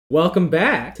Welcome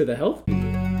back to the Health Beat.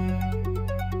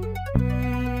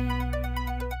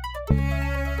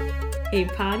 A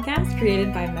podcast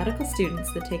created by medical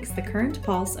students that takes the current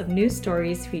pulse of news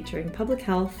stories featuring public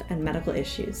health and medical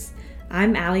issues.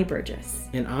 I'm Allie Burgess.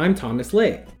 And I'm Thomas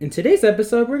Lake. In today's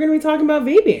episode, we're going to be talking about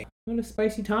vaping. What a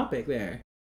spicy topic there.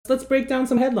 Let's break down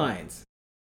some headlines.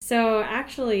 So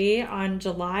actually, on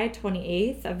July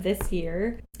 28th of this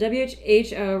year,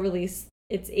 WHO released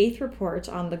its 8th report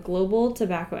on the global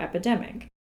tobacco epidemic.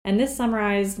 And this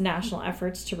summarized national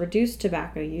efforts to reduce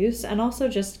tobacco use and also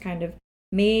just kind of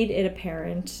made it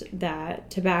apparent that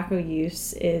tobacco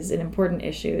use is an important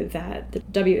issue that the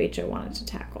WHO wanted to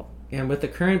tackle. And with the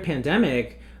current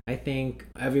pandemic, I think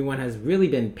everyone has really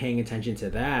been paying attention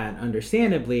to that,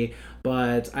 understandably.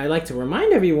 But I like to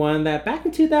remind everyone that back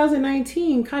in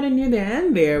 2019, kind of near the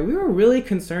end there, we were really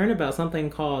concerned about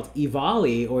something called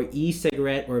EVALI, or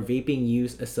e-cigarette or vaping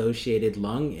use associated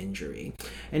lung injury.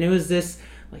 And it was this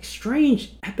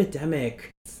strange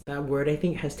epidemic. That word, I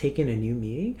think, has taken a new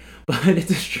meaning, but it's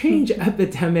a strange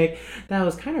epidemic that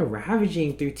was kind of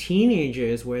ravaging through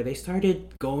teenagers, where they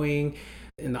started going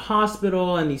in the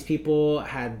hospital and these people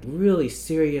had really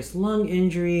serious lung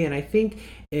injury. And I think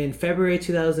in February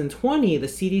 2020, the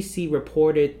CDC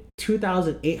reported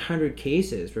 2,800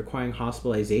 cases requiring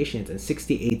hospitalizations and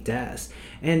 68 deaths.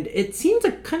 And it seemed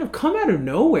to kind of come out of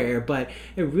nowhere, but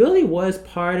it really was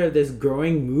part of this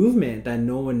growing movement that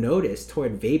no one noticed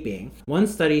toward vaping. One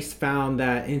study found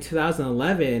that in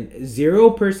 2011,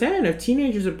 0% of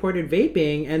teenagers reported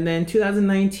vaping, and then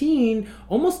 2019,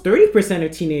 almost 30%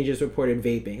 of teenagers reported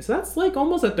vaping. So that's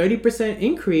almost a 30%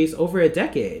 increase over a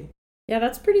decade. Yeah,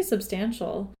 that's pretty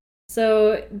substantial.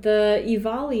 So the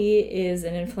EVALI is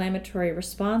an inflammatory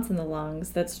response in the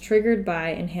lungs that's triggered by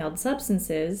inhaled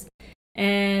substances.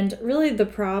 And really the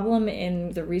problem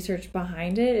in the research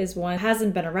behind it is one, it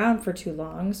hasn't been around for too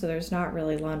long, so there's not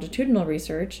really longitudinal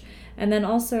research. And then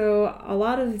also a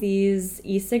lot of these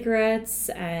e-cigarettes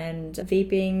and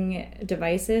vaping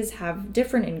devices have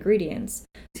different ingredients.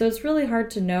 So it's really hard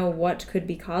to know what could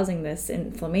be causing this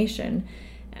inflammation.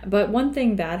 But one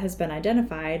thing that has been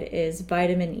identified is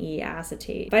vitamin E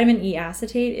acetate. Vitamin E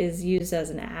acetate is used as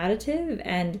an additive,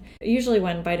 and usually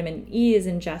when vitamin E is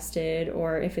ingested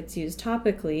or if it's used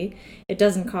topically, it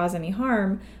doesn't cause any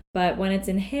harm, but when it's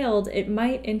inhaled, it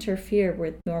might interfere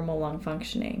with normal lung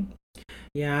functioning.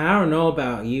 Yeah, I don't know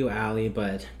about you, Allie,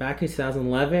 but back in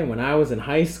 2011, when I was in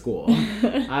high school,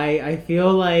 I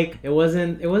feel like it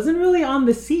wasn't really on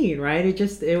the scene, right? I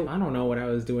don't know what I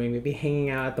was doing. Maybe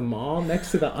hanging out at the mall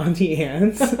next to the auntie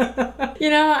ants.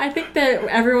 I think that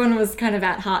everyone was kind of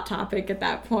at Hot Topic at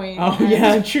that point. Oh,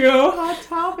 yeah, true. Hot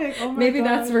Topic. Oh my maybe God.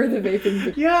 That's where the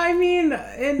vaping. Yeah, I mean,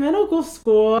 in medical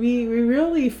school, we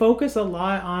really focus a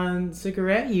lot on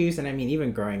cigarette use. And I mean,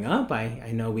 even growing up,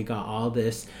 I know we got all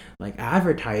this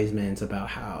advertisements about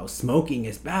how smoking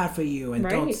is bad for you and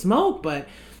don't smoke, but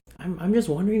I'm just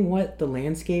wondering what the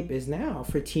landscape is now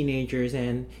for teenagers,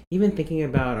 and even thinking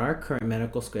about our current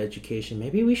medical school education.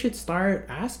 Maybe we should start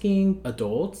asking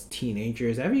adults,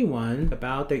 teenagers, everyone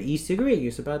about their e-cigarette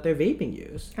use, about their vaping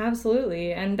use.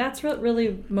 Absolutely, and that's what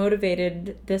really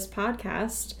motivated this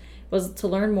podcast, was to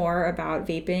learn more about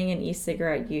vaping and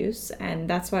e-cigarette use, and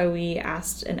that's why we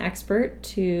asked an expert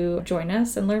to join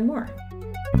us and learn more.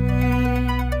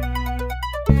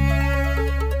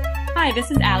 Hi,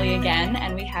 this is Allie again,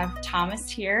 and we have Thomas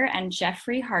here and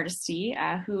Jeffrey Hardesty,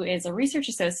 who is a research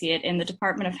associate in the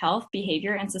Department of Health,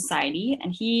 Behavior, and Society,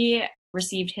 and he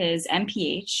received his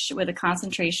MPH with a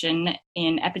concentration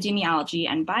in epidemiology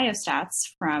and biostats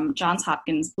from Johns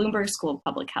Hopkins Bloomberg School of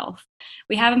Public Health.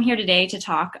 We have him here today to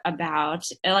talk about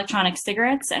electronic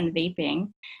cigarettes and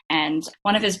vaping, and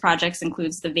one of his projects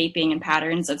includes the Vaping and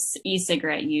Patterns of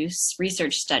E-Cigarette Use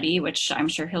research study, which I'm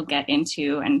sure he'll get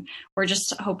into, and we're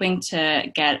just hoping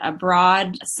to get a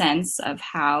broad sense of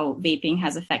how vaping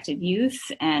has affected youth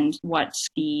and what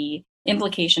the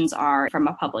implications are from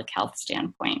a public health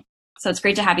standpoint. So it's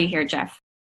great to have you here, Jeff.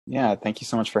 Yeah, thank you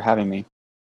so much for having me.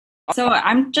 So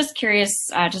I'm just curious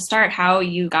to start how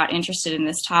you got interested in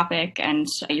this topic and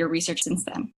your research since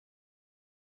then.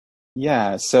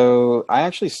 Yeah, so I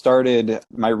actually started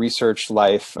my research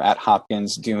life at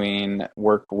Hopkins doing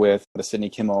work with the Sidney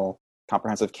Kimmel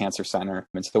Comprehensive Cancer Center.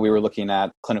 And so we were looking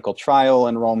at clinical trial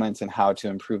enrollment and how to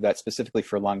improve that specifically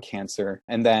for lung cancer.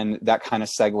 And then that kind of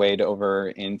segued over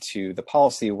into the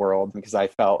policy world because I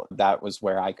felt that was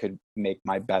where I could make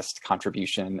my best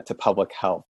contribution to public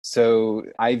health. So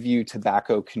I view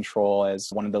tobacco control as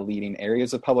one of the leading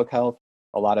areas of public health.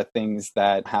 A lot of things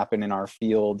that happen in our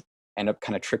field end up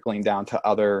kind of trickling down to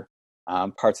other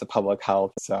parts of public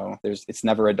health. So it's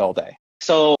never a dull day.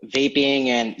 So vaping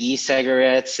and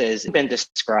e-cigarettes has been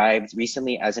described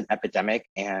recently as an epidemic.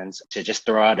 And to just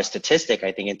throw out a statistic,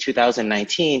 I think in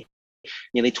 2019,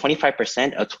 nearly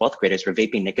 25% of 12th graders were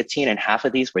vaping nicotine, and half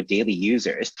of these were daily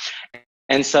users.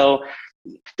 And so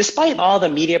despite all the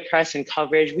media press and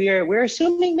coverage, we're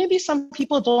assuming maybe some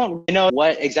people don't know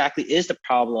what exactly is the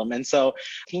problem. And so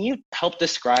can you help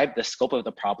describe the scope of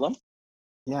the problem?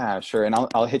 Yeah, sure. And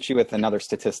I'll hit you with another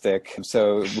statistic.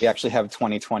 So we actually have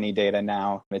 2020 data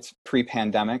now. It's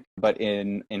pre-pandemic, but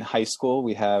in high school,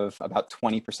 we have about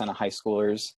 20% of high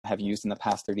schoolers have used in the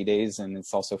past 30 days, and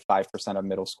it's also 5% of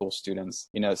middle school students.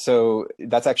 So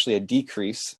that's actually a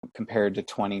decrease compared to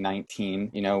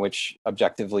 2019, which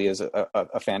objectively is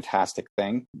a fantastic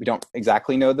thing. We don't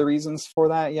exactly know the reasons for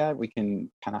that yet. We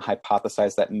can kind of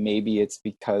hypothesize that maybe it's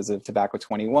because of Tobacco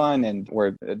 21, and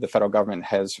where the federal government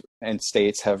and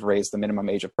states have raised the minimum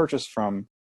age of purchase from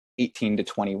 18 to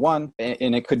 21.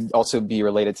 And it could also be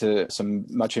related to some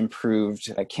much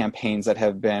improved campaigns that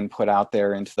have been put out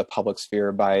there into the public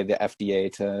sphere by the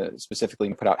FDA to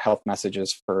specifically put out health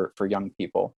messages for young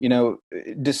people.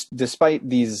 Despite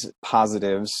these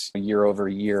positives year over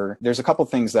year, there's a couple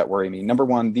things that worry me. Number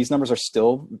one, these numbers are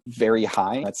still very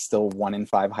high. That's still 1 in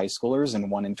 5 high schoolers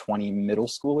and 1 in 20 middle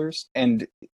schoolers. And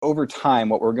over time,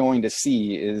 what we're going to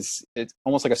see is it's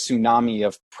almost like a tsunami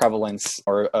of prevalence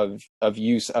or of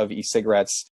use of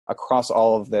e-cigarettes across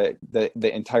all of the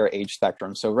entire age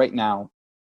spectrum. So right now,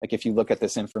 like if you look at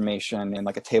this information in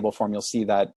like a table form, you'll see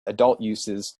that adult use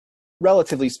is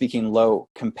relatively speaking low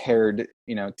compared,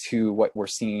 to what we're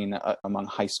seeing among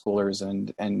high schoolers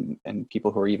and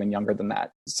people who are even younger than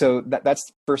that. So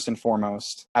that's first and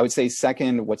foremost. I would say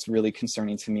second, what's really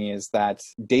concerning to me is that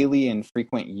daily and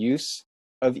frequent use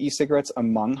of e-cigarettes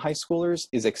among high schoolers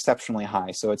is exceptionally high.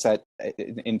 So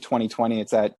in 2020,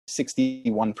 it's at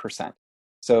 61%.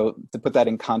 So to put that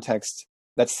in context,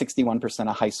 that's 61%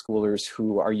 of high schoolers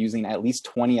who are using at least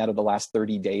 20 out of the last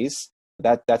 30 days.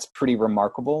 That's pretty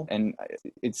remarkable. And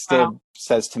it still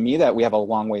says to me that we have a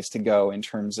long ways to go in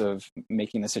terms of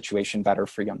making the situation better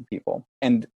for young people.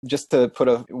 And just to put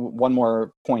one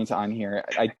more point on here,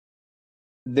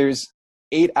 there's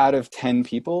 8 out of 10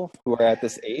 people who are at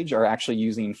this age are actually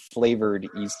using flavored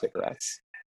e-cigarettes.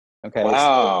 Okay.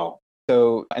 Wow.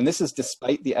 So, and this is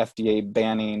despite the FDA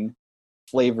banning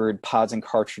flavored pods and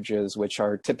cartridges, which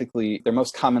are they're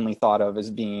most commonly thought of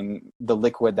as being the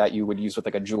liquid that you would use with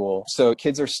like a Juul. So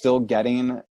kids are still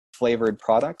getting flavored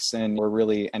products, and we're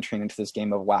really entering into this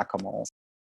game of whack-a-mole.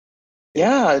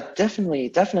 Yeah,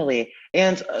 definitely.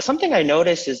 And something I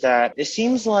noticed is that it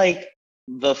seems like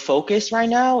the focus right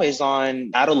now is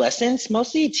on adolescents,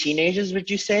 mostly teenagers, would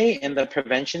you say, in the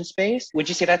prevention space? Would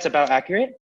you say that's about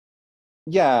accurate?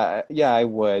 Yeah, I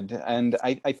would. And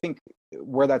I think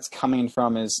where that's coming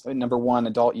from is, number one,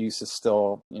 adult use is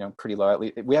still, pretty low. At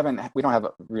least we don't have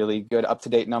really good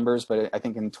up-to-date numbers, but I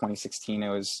think in 2016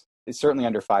 it's certainly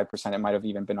under 5%. It might have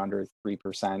even been under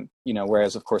 3%,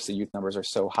 whereas of course the youth numbers are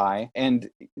so high. And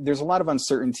there's a lot of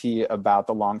uncertainty about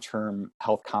the long-term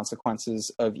health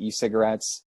consequences of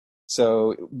e-cigarettes.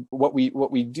 So what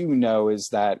we do know is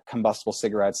that combustible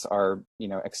cigarettes are,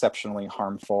 exceptionally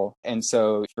harmful. And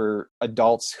so for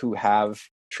adults who have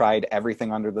tried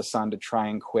everything under the sun to try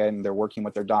and quit, and they're working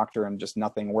with their doctor and just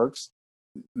nothing works,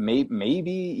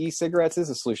 maybe e-cigarettes is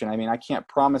a solution. I mean, I can't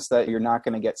promise that you're not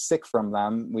going to get sick from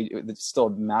them. It's still a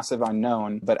massive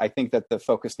unknown, but I think that the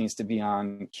focus needs to be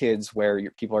on kids where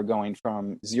people are going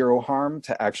from zero harm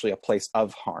to actually a place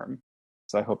of harm.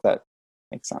 So I hope that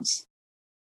makes sense.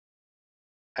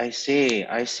 I see.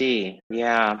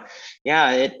 Yeah.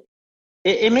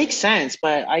 It makes sense,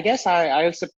 but I guess I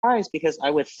was surprised because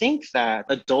I would think that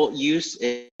adult use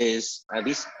is at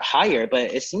least higher,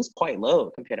 but it seems quite low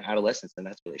compared to adolescents, and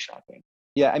that's really shocking.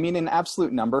 Yeah, I mean, in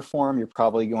absolute number form, you're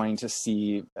probably going to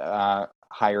see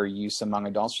higher use among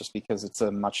adults just because it's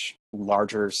a much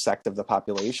larger sect of the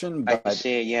population. But I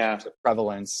see, yeah. The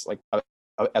prevalence, like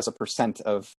as a percent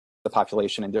of the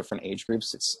population in different age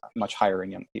groups, it's much higher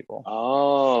in young people.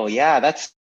 Oh, yeah,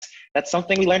 that's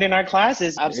something we learned in our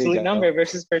classes, absolute number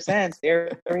versus percent. There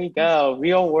we go,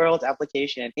 real world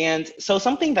application. And so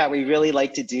something that we really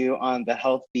like to do on the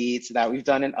Health Beats that we've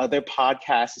done in other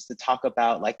podcasts is to talk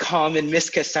about like common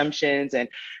misconceptions and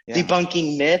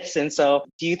debunking myths. And so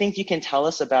do you think you can tell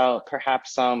us about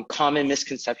perhaps some common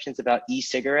misconceptions about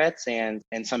e-cigarettes and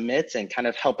some myths and kind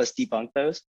of help us debunk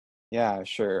those? Yeah,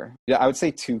 sure. Yeah, I would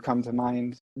say 2 come to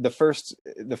mind. The first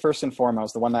and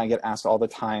foremost, the one that I get asked all the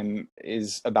time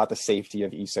is about the safety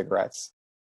of e-cigarettes.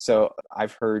 So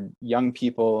I've heard young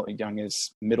people, young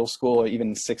as middle school or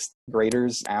even 6th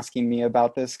graders, asking me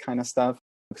about this kind of stuff.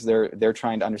 because they're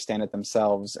trying to understand it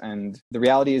themselves. And the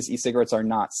reality is e-cigarettes are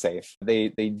not safe. They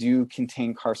do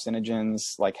contain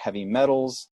carcinogens like heavy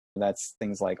metals. That's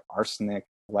things like arsenic,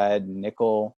 lead,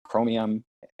 nickel, chromium,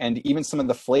 and even some of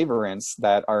the flavorants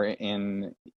that are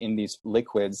in these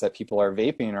liquids that people are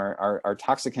vaping are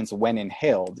toxicants when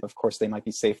inhaled. Of course, they might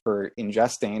be safe for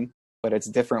ingesting, but it's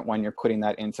different when you're putting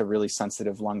that into really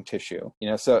sensitive lung tissue.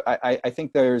 So I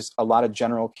think there's a lot of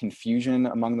general confusion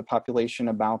among the population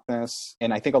about this.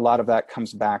 And I think a lot of that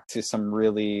comes back to some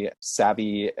really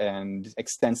savvy and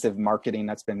extensive marketing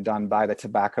that's been done by the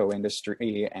tobacco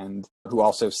industry, and who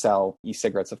also sell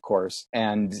e-cigarettes, of course.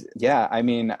 And yeah, I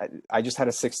mean, I just had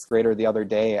a sixth grader the other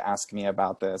day ask me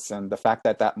about this. And the fact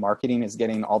that that marketing is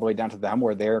getting all the way down to them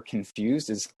where they're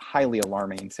confused is highly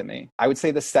alarming to me. I would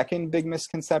say the second big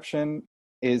misconception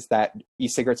is that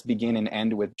e-cigarettes begin and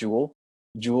end with Juul.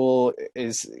 Juul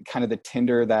is kind of the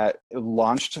Tinder that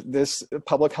launched this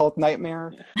public health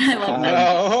nightmare.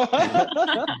 No.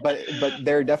 but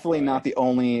they're definitely not the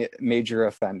only major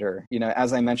offender.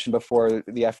 As I mentioned before,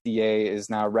 the FDA is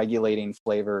now regulating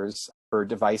flavors for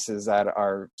devices that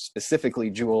are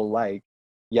specifically Juul-like,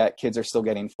 yet kids are still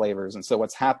getting flavors. And so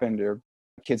what's happened are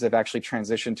kids have actually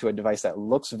transitioned to a device that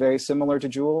looks very similar to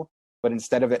Juul, but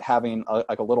instead of it having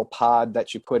a little pod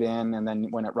that you put in, and then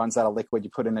when it runs out of liquid,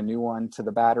 you put in a new one to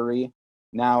the battery,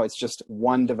 now it's just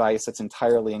one device that's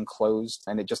entirely enclosed,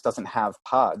 and it just doesn't have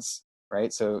pods,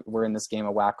 right? So we're in this game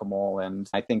of whack-a-mole, and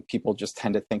I think people just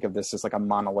tend to think of this as like a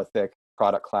monolithic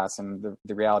product class, and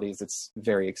the reality is it's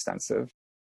very extensive.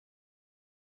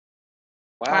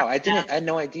 Wow, I had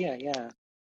no idea, yeah.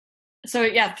 So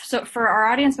for our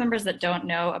audience members that don't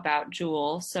know about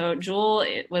Juul, so Juul,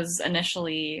 it was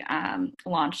initially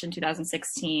launched in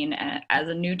 2016 as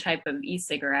a new type of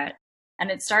e-cigarette.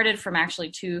 And it started from actually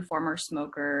two former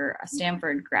smoker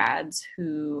Stanford grads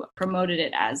who promoted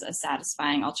it as a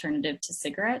satisfying alternative to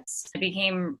cigarettes. It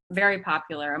became very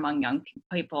popular among young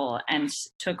people and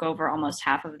took over almost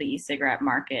half of the e-cigarette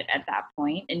market at that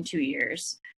point in 2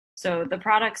 years. So the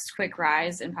product's quick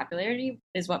rise in popularity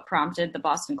is what prompted the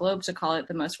Boston Globe to call it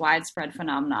the most widespread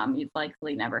phenomenon you'd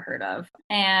likely never heard of.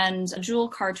 And a Juul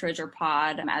cartridge or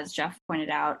pod, as Jeff pointed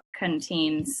out,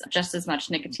 contains just as much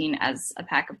nicotine as a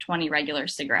pack of 20 regular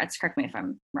cigarettes. Correct me if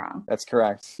I'm wrong. That's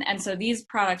correct. And so these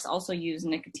products also use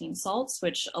nicotine salts,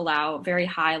 which allow very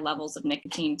high levels of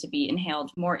nicotine to be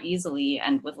inhaled more easily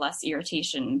and with less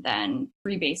irritation than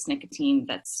free-base nicotine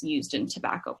that's used in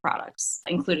tobacco products,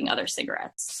 including other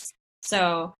cigarettes.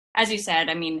 So, as you said,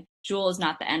 I mean, Juul is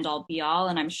not the end-all be-all,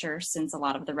 and I'm sure since a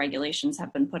lot of the regulations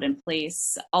have been put in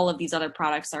place, all of these other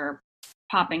products are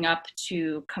popping up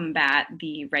to combat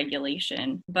the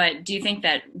regulation. But do you think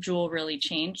that Juul really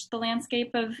changed the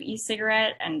landscape of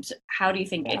e-cigarette, and how do you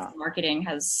think its marketing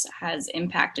has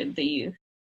impacted the youth?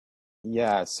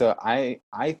 Yeah, so I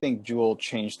think Juul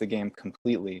changed the game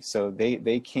completely. So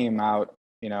they came out,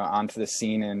 onto the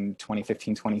scene in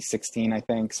 2015, 2016, I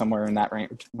think, somewhere in that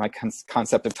range. My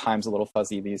concept of time's a little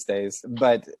fuzzy these days.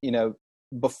 But,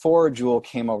 before Juul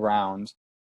came around,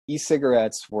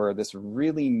 e-cigarettes were this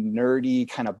really nerdy,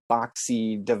 kind of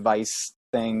boxy device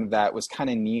thing that was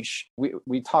kind of niche.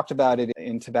 We talked about it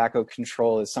in tobacco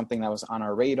control as something that was on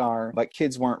our radar, but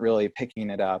kids weren't really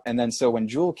picking it up. And then so when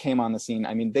Juul came on the scene,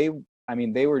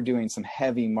 they were doing some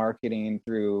heavy marketing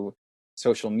through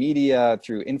social media,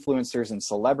 through influencers and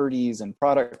celebrities and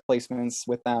product placements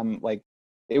with them. Like,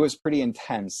 it was pretty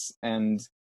intense. And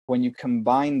when you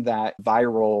combine that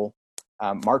viral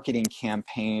marketing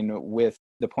campaign with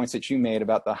the points that you made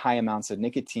about the high amounts of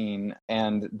nicotine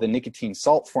and the nicotine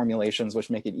salt formulations,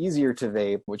 which make it easier to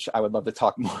vape, which I would love to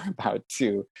talk more about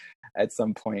too at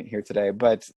some point here today.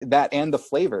 But that and the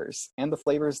flavors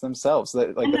themselves,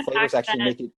 the flavors actually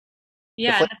make it.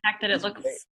 Yeah, the fact that it looks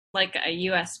like a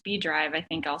USB drive, I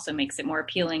think, also makes it more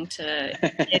appealing to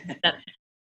kids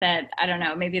that I don't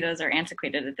know, maybe those are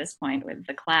antiquated at this point with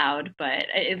the cloud, but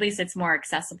at least it's more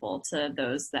accessible to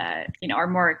those that, are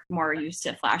more used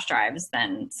to flash drives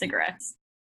than cigarettes.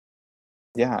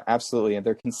 Yeah, absolutely. And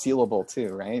they're concealable too,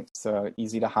 right? So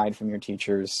easy to hide from your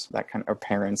teachers, or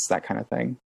parents, that kind of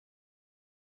thing.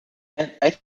 And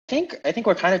I think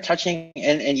we're kind of touching,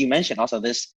 and you mentioned also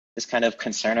this kind of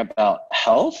concern about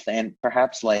health, and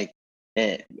perhaps like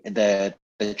the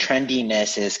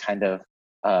trendiness is kind of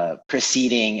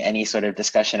preceding any sort of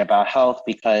discussion about health,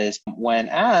 because when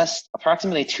asked,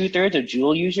 approximately 2/3 of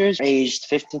Juul users aged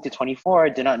 15 to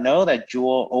 24 did not know that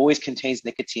Juul always contains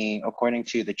nicotine, according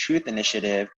to the Truth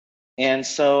Initiative. And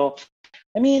so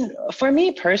I mean, for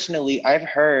me personally, I've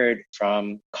heard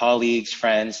from colleagues,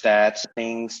 friends that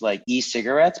things like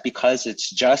e-cigarettes, because it's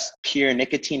just pure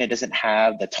nicotine, it doesn't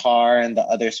have the tar and the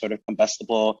other sort of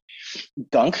combustible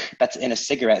gunk that's in a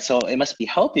cigarette. So it must be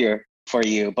healthier for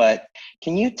you. But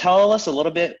can you tell us a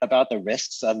little bit about the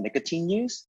risks of nicotine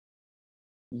use?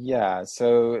 Yeah,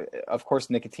 so of course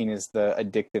nicotine is the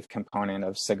addictive component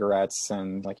of cigarettes,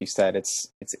 and like you said, it's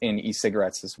in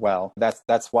e-cigarettes as well.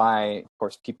 That's why, of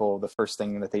course, people, the first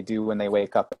thing that they do when they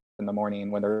wake up in the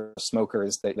morning when they're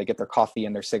smokers, they get their coffee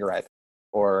and their cigarette.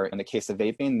 Or in the case of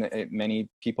vaping, many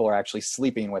people are actually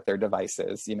sleeping with their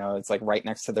devices. You know, it's like right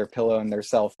next to their pillow and their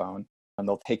cell phone, and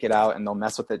they'll take it out and they'll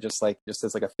mess with it just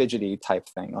as like a fidgety type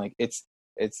thing. Like it's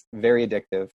very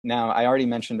addictive. Now, I already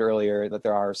mentioned earlier that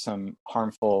there are some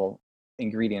harmful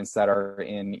ingredients that are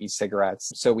in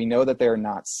e-cigarettes. So we know that they're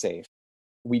not safe.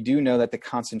 We do know that the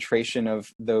concentration of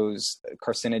those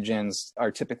carcinogens are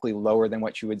typically lower than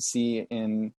what you would see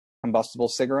in combustible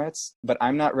cigarettes, but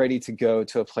I'm not ready to go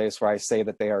to a place where I say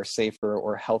that they are safer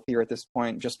or healthier at this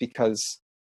point, just because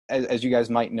as you guys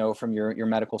might know from your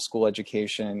medical school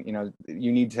education, you know,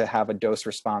 you need to have a dose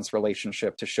response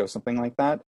relationship to show something like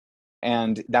that.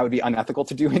 And that would be unethical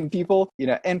to do in people, you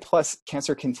know, and plus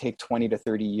cancer can take 20 to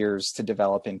 30 years to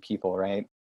develop in people, right?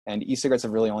 And e-cigarettes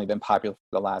have really only been popular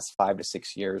for the last 5 to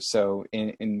 6 years. So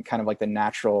in kind of like the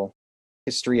natural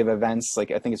history of events, like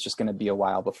I think it's just going to be a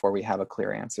while before we have a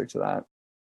clear answer to that.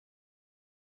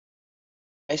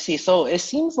 I see. So it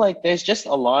seems like there's just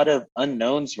a lot of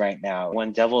unknowns right now.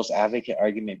 One devil's advocate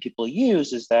argument people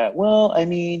use is that, well, I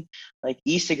mean, like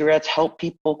e-cigarettes help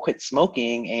people quit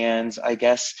smoking. And I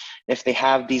guess if they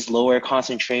have these lower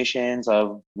concentrations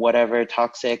of whatever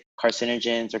toxic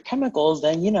carcinogens or chemicals,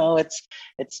 then, you know,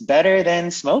 it's better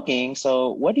than smoking.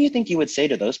 So what do you think you would say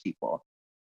to those people?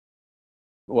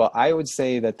 Well, I would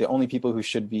say that the only people who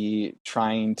should be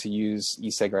trying to use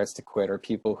e-cigarettes to quit are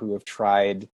people who have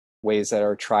tried ways that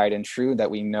are tried and true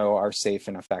that we know are safe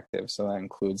and effective. So that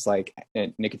includes like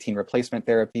nicotine replacement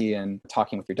therapy and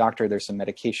talking with your doctor. There's some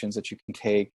medications that you can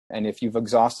take. And if you've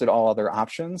exhausted all other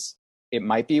options, it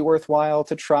might be worthwhile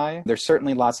to try. There's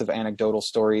certainly lots of anecdotal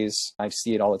stories. I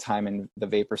see it all the time in the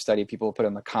vapor study. People put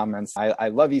in the comments, I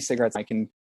love e-cigarettes. I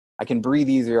can breathe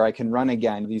easier, I can run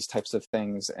again, these types of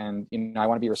things. And you know, I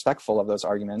want to be respectful of those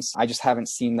arguments. I just haven't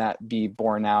seen that be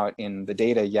borne out in the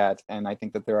data yet. And I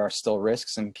think that there are still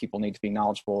risks and people need to be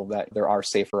knowledgeable that there are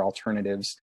safer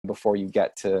alternatives before you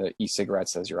get to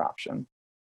e-cigarettes as your option.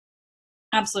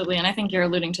 Absolutely. And I think you're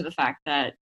alluding to the fact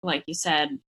that, like you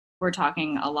said, we're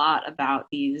talking a lot about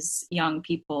these young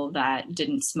people that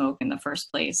didn't smoke in the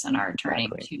first place and are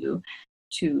turning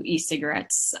to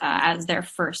e-cigarettes as their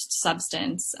first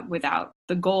substance without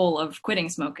the goal of quitting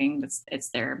smoking. It's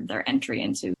their entry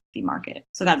into the market.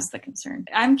 So that's the concern.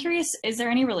 I'm curious, is there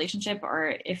any relationship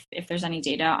or if there's any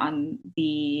data on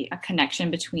the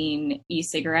connection between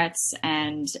e-cigarettes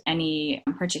and any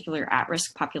particular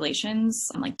at-risk populations,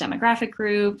 like demographic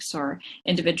groups or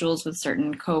individuals with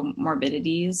certain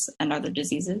comorbidities and other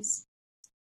diseases?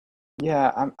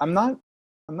 Yeah, I'm not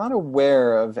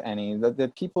aware of any.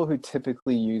 The people who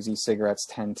typically use e-cigarettes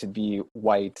tend to be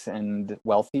white and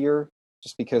wealthier,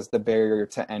 just because the barrier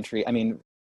to entry, I mean,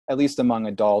 at least among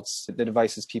adults, the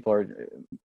devices people are,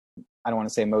 I don't want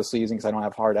to say mostly using because I don't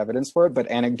have hard evidence for it, but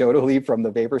anecdotally from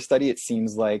the vapor study, it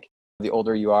seems like the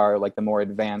older you are, like the more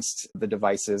advanced the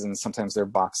devices, and sometimes they're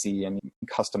boxy and you can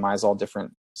customize all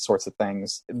different sorts of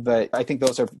things. But I think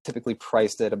those are typically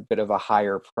priced at a bit of a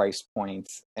higher price point,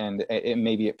 and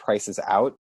maybe it prices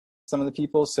out some of the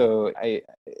people. So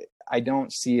I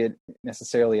don't see it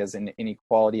necessarily as an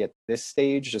inequality at this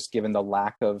stage, just given the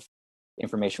lack of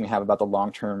information we have about the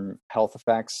long-term health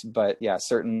effects. But yeah,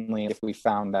 certainly if we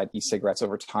found that e-cigarettes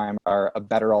over time are a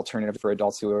better alternative for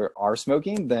adults who are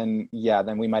smoking, then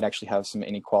we might actually have some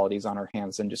inequalities on our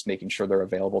hands and just making sure they're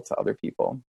available to other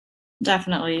people.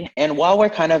 Definitely. And while we're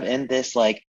kind of in this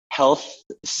like health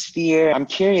sphere, I'm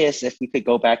curious if we could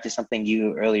go back to something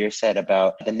you earlier said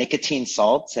about the nicotine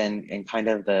salts and kind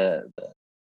of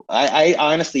I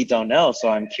honestly don't know. So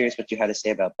I'm curious what you had to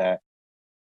say about that.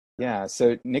 Yeah,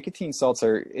 so nicotine salts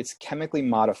it's chemically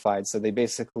modified. So they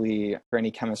basically, for any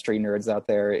chemistry nerds out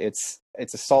there, it's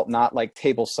a salt not like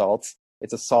table salt.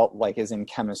 It's a salt like is in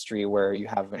chemistry where you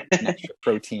have an extra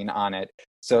protein on it.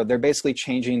 So they're basically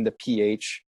changing the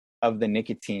pH of the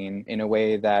nicotine in a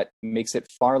way that makes it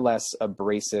far less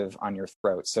abrasive on your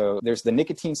throat. So there's the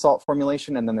nicotine salt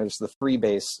formulation, and then there's the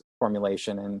freebase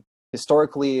formulation. And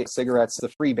historically, cigarettes, the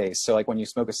freebase. So like when you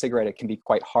smoke a cigarette, it can be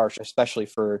quite harsh, especially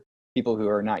for people who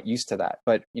are not used to that.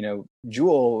 But, you know,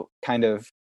 Juul kind of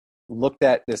looked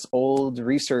at this old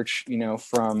research,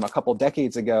 from a couple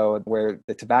decades ago where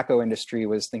the tobacco industry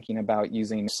was thinking about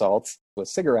using salt with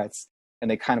cigarettes. And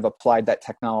they kind of applied that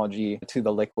technology to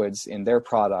the liquids in their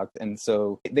product. And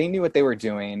so they knew what they were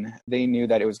doing. They knew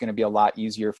that it was going to be a lot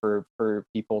easier for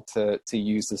people to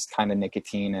use this kind of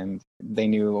nicotine. And they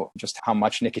knew just how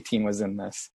much nicotine was in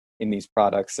these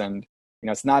products. And,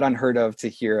 it's not unheard of to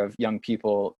hear of young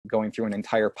people going through an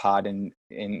entire pod in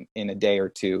a day or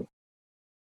two.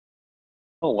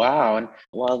 Oh, wow. And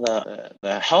while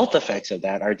the health effects of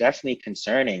that are definitely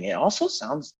concerning, it also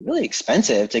sounds really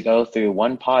expensive to go through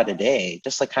one pod a day,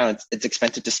 just like how it's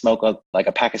expensive to smoke like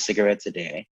a pack of cigarettes a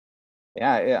day.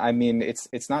 Yeah, I mean,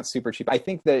 it's not super cheap. I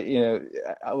think that,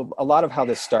 a lot of how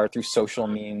this starts through social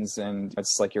means, and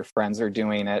it's like your friends are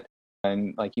doing it.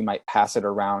 And like you might pass it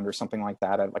around or something like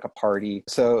that at like a party.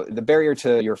 So the barrier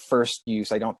to your first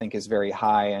use, I don't think is very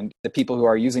high. And the people who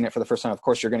are using it for the first time, of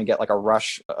course, you're going to get like a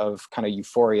rush of kind of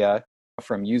euphoria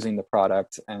from using the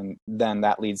product. And then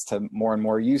that leads to more and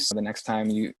more use. The next time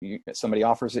somebody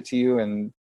offers it to you, and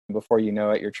before you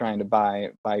know it, you're trying to buy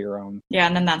your own. Yeah,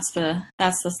 and then that's the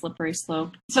slippery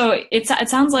slope. So it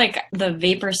sounds like the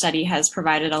Vapor study has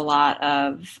provided a lot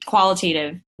of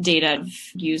qualitative data of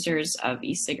users of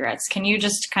e-cigarettes. Can you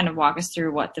just kind of walk us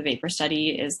through what the Vapor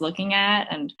study is looking at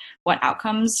and what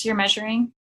outcomes you're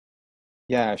measuring?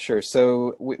 Yeah, sure.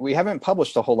 So we haven't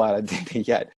published a whole lot of data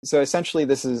yet. So essentially,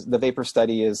 the Vapor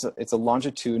study it's a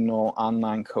longitudinal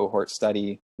online cohort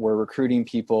study. We're recruiting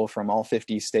people from all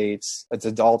 50 states. It's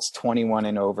adults 21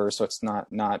 and over, so it's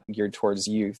not geared towards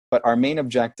youth. But our main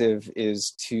objective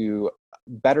is to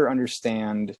better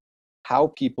understand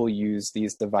how people use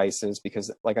these devices, because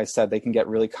like I said, they can get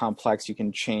really complex. You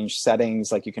can change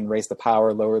settings, like you can raise the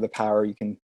power, lower the power. You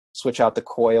can switch out the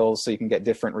coils so you can get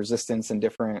different resistance and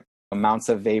different amounts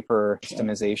of vapor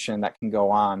systemization that can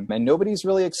go on. And nobody's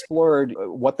really explored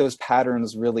what those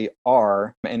patterns really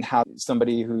are, and how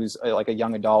somebody who's like a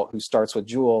young adult who starts with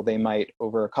Juul, they might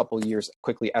over a couple of years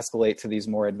quickly escalate to these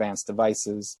more advanced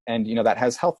devices. And, that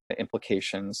has health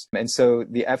implications. And so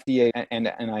the FDA and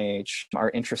NIH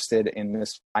are interested in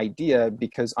this idea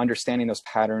because understanding those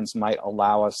patterns might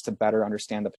allow us to better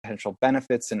understand the potential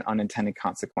benefits and unintended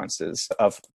consequences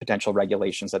of potential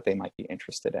regulations that they might be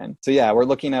interested in. So yeah, we're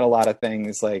looking at a lot of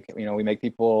things like, we make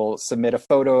people submit a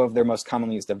photo of their most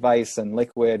commonly used device and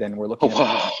liquid, and we're looking at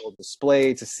the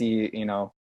display to see,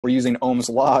 we're using Ohm's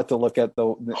law to look at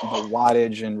the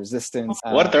wattage and resistance.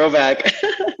 What a throwback.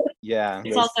 Yeah.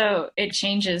 It's also, it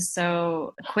changes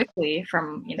so quickly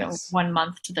from, Yes. 1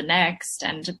 month to the next,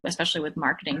 and especially with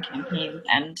marketing campaigns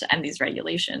and these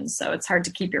regulations. So it's hard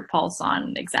to keep your pulse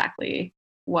on exactly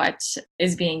what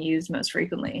is being used most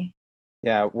frequently.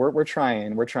 Yeah, we're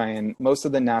trying. Most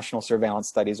of the national surveillance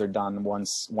studies are done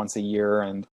once a year,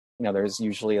 and there's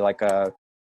usually like a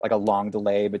long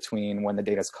delay between when the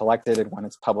data is collected and when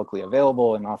it's publicly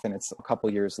available, and often it's a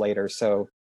couple years later. So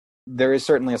there is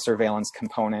certainly a surveillance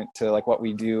component to like what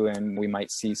we do, and we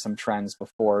might see some trends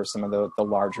before some of the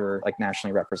larger like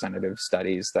nationally representative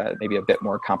studies that may be a bit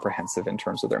more comprehensive in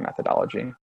terms of their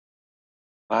methodology.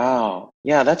 Wow.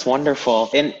 Yeah, that's wonderful.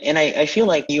 And I feel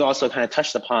like you also kind of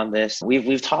touched upon this.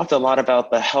 We've talked a lot about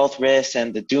the health risks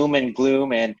and the doom and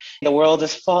gloom and the world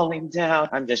is falling down.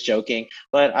 I'm just joking.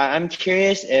 But I'm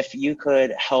curious if you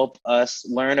could help us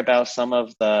learn about some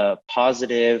of the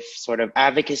positive sort of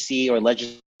advocacy or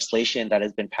legislation that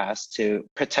has been passed to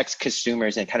protect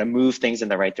consumers and kind of move things in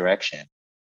the right direction.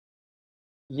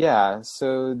 Yeah,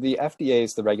 so the FDA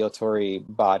is the regulatory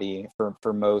body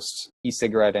for most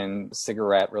e-cigarette and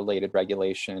cigarette-related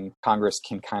regulation. Congress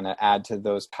can kind of add to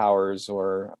those powers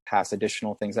or pass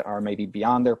additional things that are maybe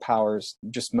beyond their powers.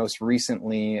 Just most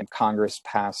recently, Congress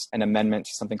passed an amendment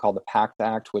to something called the PACT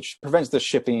Act, which prevents the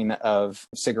shipping of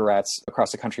cigarettes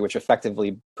across the country, which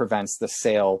effectively prevents the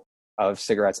sale of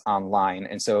cigarettes online.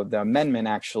 And so the amendment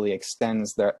actually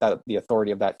extends the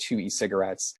authority of that to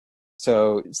e-cigarettes.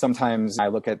 So sometimes I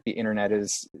look at the internet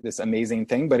as this amazing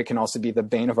thing, but it can also be the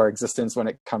bane of our existence when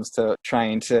it comes to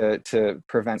trying to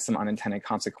prevent some unintended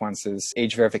consequences.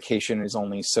 Age verification is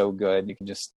only so good. You can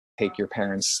just take your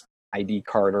parents' ID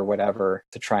card or whatever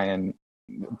to try and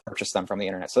purchase them from the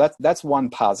internet. So that's one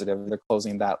positive. They're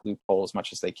closing that loophole as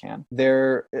much as they can.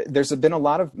 There's been a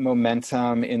lot of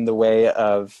momentum in the way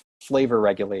of flavor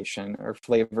regulation or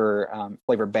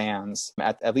flavor bans,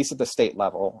 at least at the state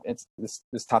level.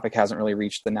 This topic hasn't really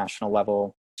reached the national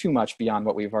level too much beyond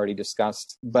what we've already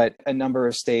discussed, but a number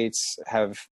of states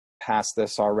have passed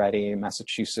this already,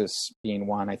 Massachusetts being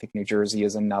one. I think New Jersey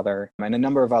is another. And a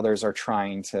number of others are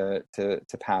trying to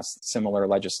pass similar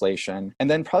legislation. And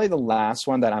then probably the last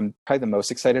one that I'm probably the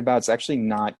most excited about, it's actually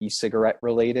not e-cigarette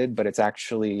related, but it's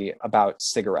actually about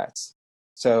cigarettes.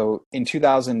 So in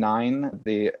 2009,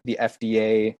 the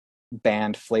FDA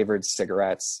banned flavored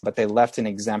cigarettes, but they left an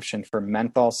exemption for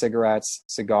menthol cigarettes,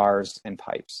 cigars, and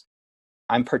pipes.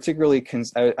 I've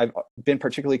been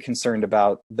particularly concerned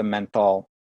about the menthol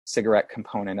cigarette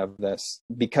component of this,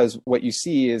 because what you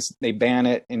see is they ban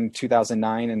it in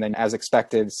 2009, and then as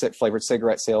expected, flavored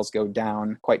cigarette sales go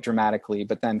down quite dramatically.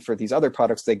 But then for these other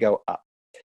products, they go up.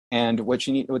 And what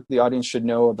the audience should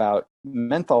know about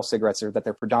menthol cigarettes are that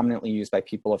they're predominantly used by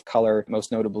people of color,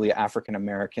 most notably African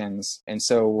Americans. And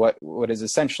so what has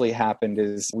essentially happened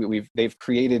is they've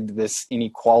created this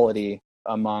inequality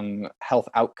among health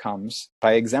outcomes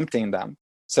by exempting them.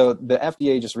 So the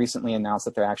FDA just recently announced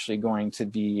that they're actually going to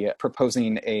be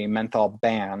proposing a menthol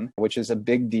ban, which is a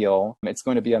big deal. It's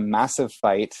going to be a massive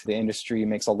fight. The industry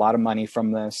makes a lot of money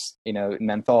from this.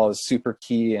 Menthol is super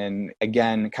key and,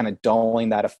 again, kind of dulling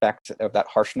that effect of that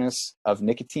harshness of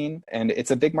nicotine. And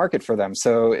it's a big market for them.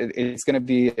 So it's going to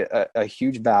be a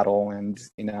huge battle. And,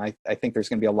 I think there's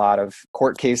going to be a lot of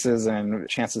court cases and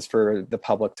chances for the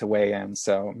public to weigh in.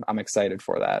 So I'm excited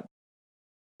for that.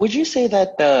 Would you say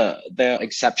that the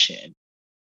exception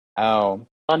on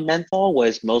menthol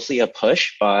was mostly a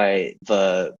push by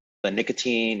the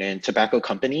nicotine and tobacco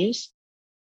companies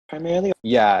primarily?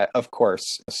 Yeah, of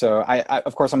course. So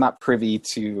of course, I'm not privy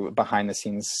to behind the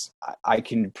scenes. I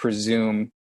can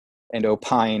presume and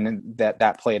opine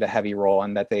that played a heavy role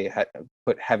and that they had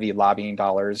put heavy lobbying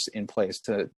dollars in place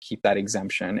to keep that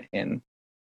exemption in.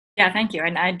 Yeah, thank you.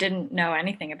 And I didn't know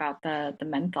anything about the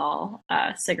menthol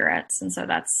cigarettes, and so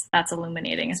that's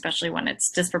illuminating, especially when it's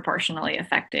disproportionately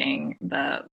affecting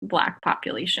the Black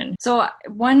population. So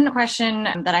one question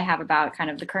that I have about kind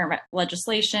of the current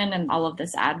legislation and all of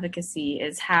this advocacy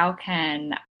is how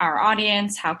can our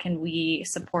audience, how can we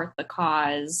support the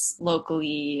cause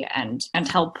locally and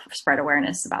help spread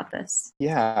awareness about this?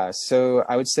 Yeah, so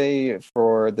I would say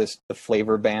for the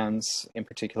flavor bans in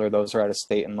particular, those are at a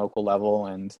state and local level,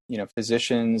 and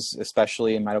physicians,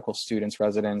 especially medical students,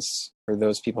 residents, for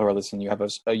those people who are listening, you have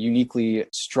a uniquely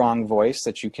strong voice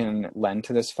that you can lend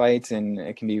to this fight, and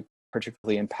it can be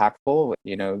particularly impactful,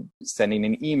 sending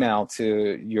an email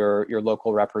to your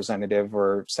local representative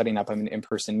or setting up an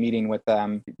in-person meeting with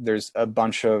them. There's a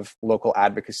bunch of local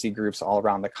advocacy groups all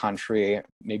around the country.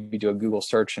 Maybe do a Google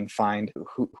search and find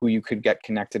who you could get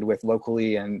connected with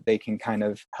locally, and they can kind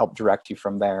of help direct you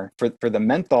from there. For the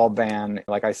menthol ban,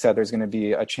 like I said, there's going to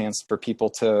be a chance for people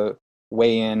to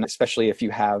weigh in, especially if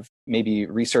you have maybe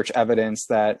research evidence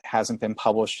that hasn't been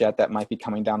published yet that might be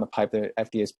coming down the pipe. The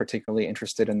FDA is particularly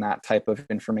interested in that type of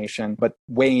information, but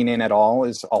weighing in at all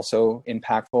is also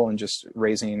impactful and just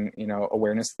raising,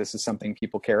 awareness. This is something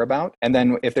people care about. And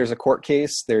then if there's a court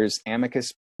case, there's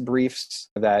amicus briefs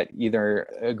that either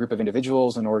a group of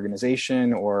individuals, an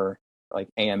organization, or like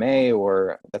AMA,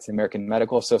 or that's the American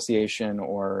Medical Association,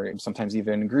 or sometimes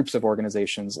even groups of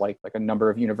organizations like a number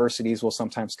of universities will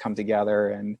sometimes come together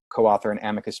and co-author an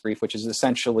amicus brief, which is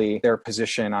essentially their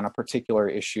position on a particular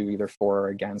issue, either for or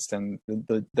against. And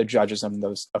the judges of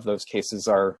those cases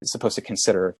are supposed to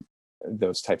consider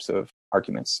those types of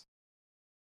arguments.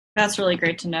 That's really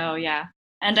great to know. Yeah.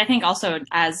 And I think also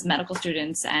as medical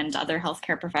students and other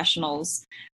healthcare professionals,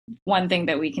 one thing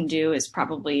that we can do is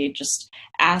probably just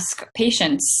ask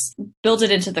patients, build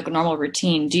it into the normal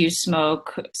routine. Do you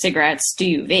smoke cigarettes? Do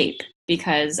you vape?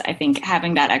 Because I think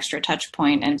having that extra touch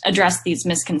point and address these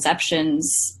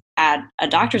misconceptions at a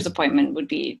doctor's appointment would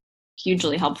be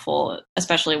hugely helpful,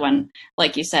 especially when,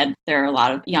 like you said, there are a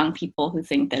lot of young people who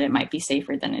think that it might be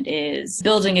safer than it is.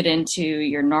 Building it into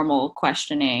your normal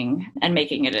questioning and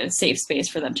making it a safe space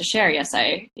for them to share. Yes,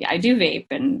 I do vape,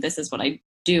 and this is what I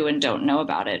do and don't know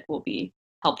about it will be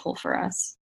helpful for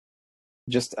us.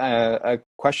 Just a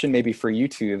question maybe for you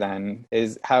two then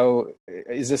is, how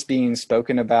is this being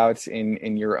spoken about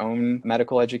in your own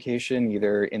medical education,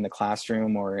 either in the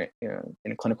classroom or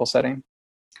in a clinical setting?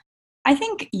 I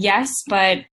think yes,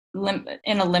 but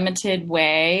in a limited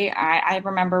way. I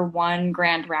remember one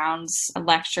Grand Rounds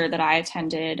lecture that I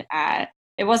attended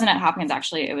it wasn't at Hopkins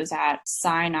actually, it was at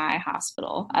Sinai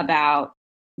Hospital about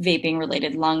vaping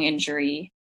related lung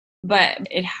injury, but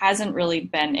it hasn't really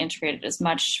been integrated as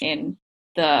much in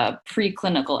the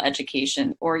preclinical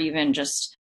education or even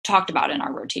just talked about in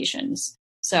our rotations.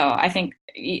 So I think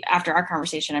after our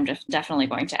conversation, I'm just definitely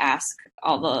going to ask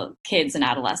all the kids and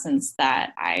adolescents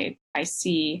that I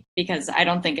see, because I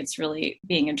don't think it's really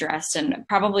being addressed. And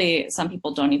probably some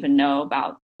people don't even know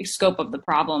about scope of the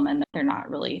problem and that they're not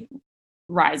really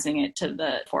rising it to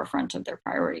the forefront of their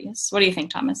priorities. What do you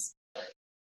think, Thomas?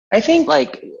 I think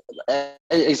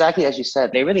exactly as you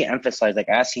said, they really emphasize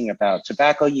asking about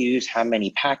tobacco use, how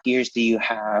many pack years do you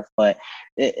have, but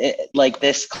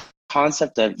this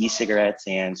concept of e-cigarettes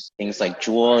and things like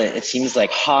Juul, it seems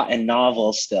hot and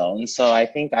novel still. And so I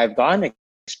think I've gotten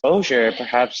exposure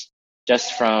perhaps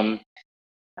just from,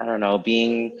 I don't know,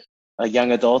 being a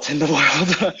young adult in the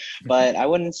world, but I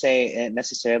wouldn't say it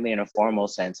necessarily in a formal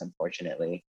sense,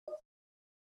 unfortunately.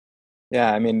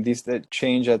 Yeah, I mean, the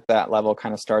change at that level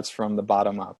kind of starts from the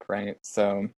bottom up, right?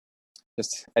 So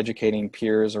just educating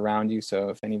peers around you. So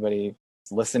if anybody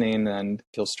is listening and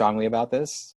feels strongly about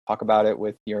this, talk about it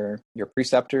with your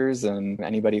preceptors and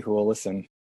anybody who will listen.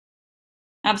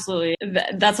 Absolutely.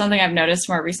 That's something I've noticed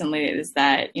more recently is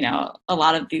that, a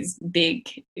lot of these big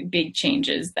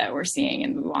changes that we're seeing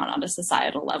and move on a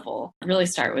societal level really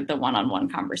start with the one-on-one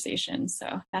conversation.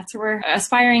 So that's what we're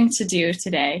aspiring to do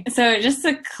today. So just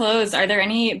to close, are there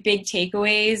any big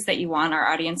takeaways that you want our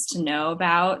audience to know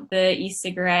about the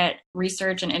e-cigarette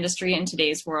research and industry in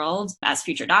today's world as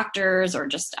future doctors or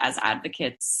just as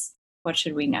advocates? What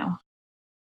should we know?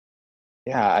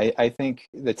 Yeah, I think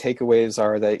the takeaways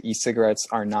are that e-cigarettes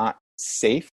are not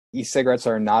safe. E-cigarettes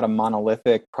are not a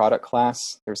monolithic product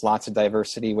class. There's lots of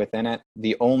diversity within it.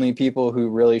 The only people who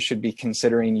really should be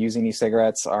considering using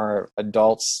e-cigarettes are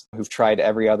adults who've tried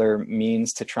every other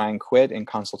means to try and quit in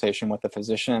consultation with a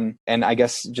physician. And I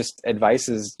guess just advice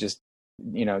is just,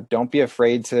 don't be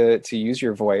afraid to use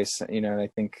your voice. I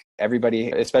think everybody,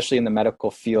 especially in the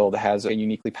medical field, has a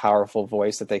uniquely powerful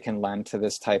voice that they can lend to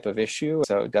this type of issue.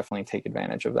 So definitely take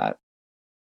advantage of that.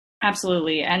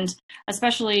 Absolutely. And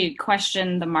especially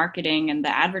question the marketing and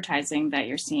the advertising that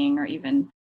you're seeing, or even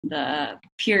the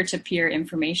peer-to-peer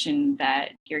information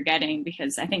that you're getting,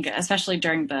 because I think especially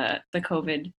during the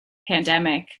COVID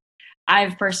pandemic,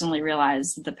 I've personally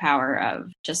realized the power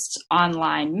of just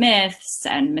online myths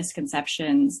and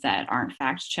misconceptions that aren't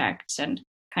fact-checked, and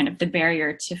kind of the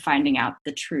barrier to finding out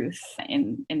the truth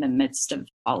in the midst of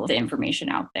all of the information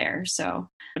out there. So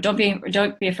don't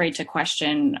be afraid to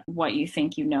question what you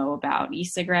think you know about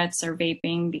e-cigarettes or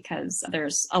vaping, because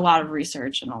there's a lot of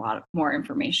research and a lot of more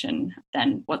information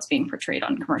than what's being portrayed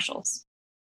on commercials.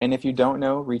 And if you don't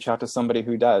know, reach out to somebody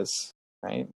who does,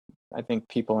 right? I think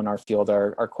people in our field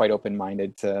are quite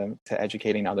open-minded to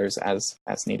educating others as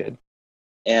needed.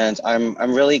 And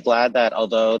I'm really glad that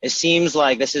although it seems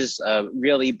like this is a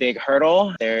really big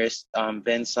hurdle, there's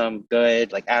been some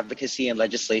good advocacy and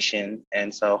legislation.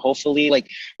 And so hopefully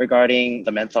regarding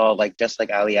the menthol, just like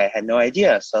Ali, I had no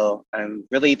idea. So I'm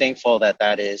really thankful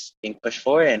that is being pushed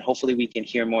forward, and hopefully we can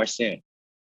hear more soon.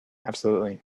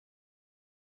 Absolutely.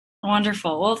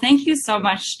 Wonderful. Well, thank you so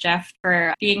much, Jeff,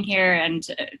 for being here and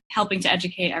helping to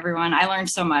educate everyone. I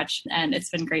learned so much, and it's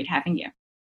been great having you.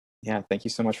 Yeah, thank you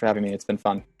so much for having me. It's been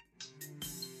fun.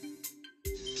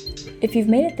 If you've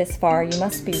made it this far, you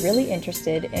must be really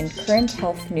interested in current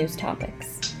health news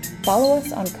topics. Follow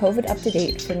us on COVID Up to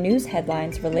Date for news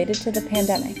headlines related to the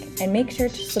pandemic, and make sure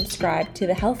to subscribe to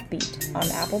The Health Beat on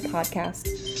Apple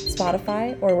Podcasts,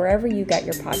 Spotify, or wherever you get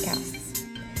your podcasts.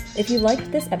 If you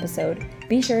liked this episode,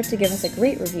 be sure to give us a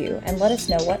great review and let us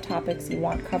know what topics you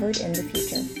want covered in the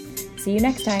future. See you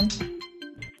next time.